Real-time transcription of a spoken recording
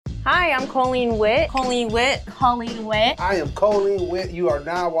Hi, I'm Colleen Witt. Colleen Witt. Colleen Witt. I am Colleen Witt. You are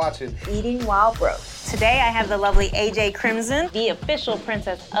now watching Eating While Broke. Today I have the lovely AJ Crimson, The official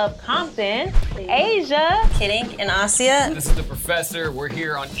princess of Compton, Asia. Kidding, and Asia. This is the professor. We're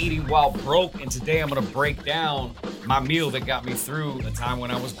here on Eating While Broke, and today I'm gonna break down my meal that got me through the time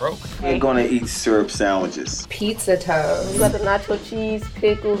when I was broke. We're gonna eat syrup sandwiches. Pizza toast. You got the nacho cheese,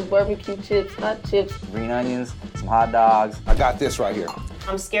 pickles, barbecue chips, hot chips. Green onions, some hot dogs. I got this right here.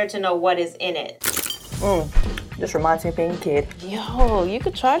 I'm scared to know what is in it. This reminds me of being a kid. Yo, you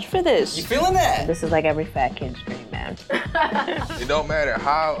could charge for this. You feeling that? This is like every fat kid's dream, man. It don't matter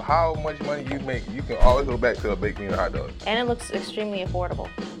how much money you make, you can always go back to a baked bean and hot dog. And it looks extremely affordable.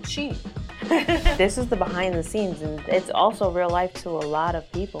 Cheap. This is the behind the scenes, and it's also real life to a lot of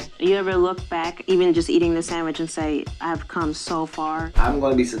people. Do you ever look back, even just eating the sandwich, and say, I've come so far? I'm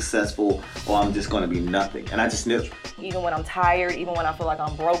gonna be successful or I'm just gonna be nothing. And I just knew. Even when I'm tired, even when I feel like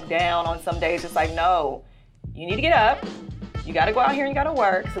I'm broke down on some days, it's like, no, you need to get up. You gotta go out here and you gotta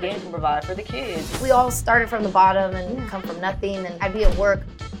work so that you can provide for the kids. We all started from the bottom and come from nothing. And I'd be at work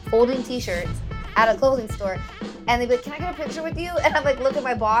folding t-shirts at a clothing store. And they'd be like, can I get a picture with you? And I'd like look at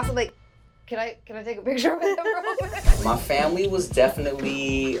my boss. I'm like, can I take a picture with him real quick? My family was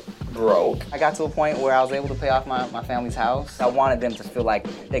definitely broke. I got to a point where I was able to pay off my family's house. I wanted them to feel like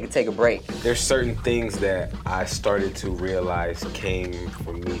they could take a break. There's certain things that I started to realize came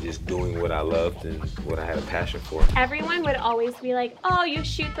from me just doing what I loved and what I had a passion for. Everyone would always be like, oh, you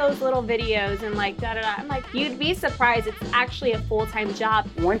shoot those little videos and like da-da-da. I'm like, you'd be surprised, it's actually a full-time job.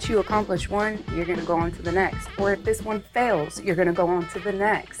 Once you accomplish one, you're gonna go on to the next. Or if this one fails, you're gonna go on to the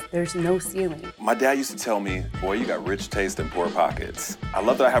next. There's no ceiling. My dad used to tell me, boy, you got rich taste and poor pockets. I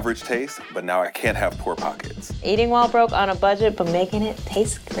love that I have rich taste, but now I can't have poor pockets. Eating while broke on a budget, but making it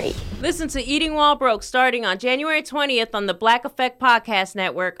taste great. Listen to Eating While Broke starting on January 20th on the Black Effect Podcast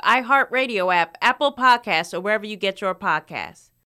Network, iHeartRadio app, Apple Podcasts, or wherever you get your podcasts.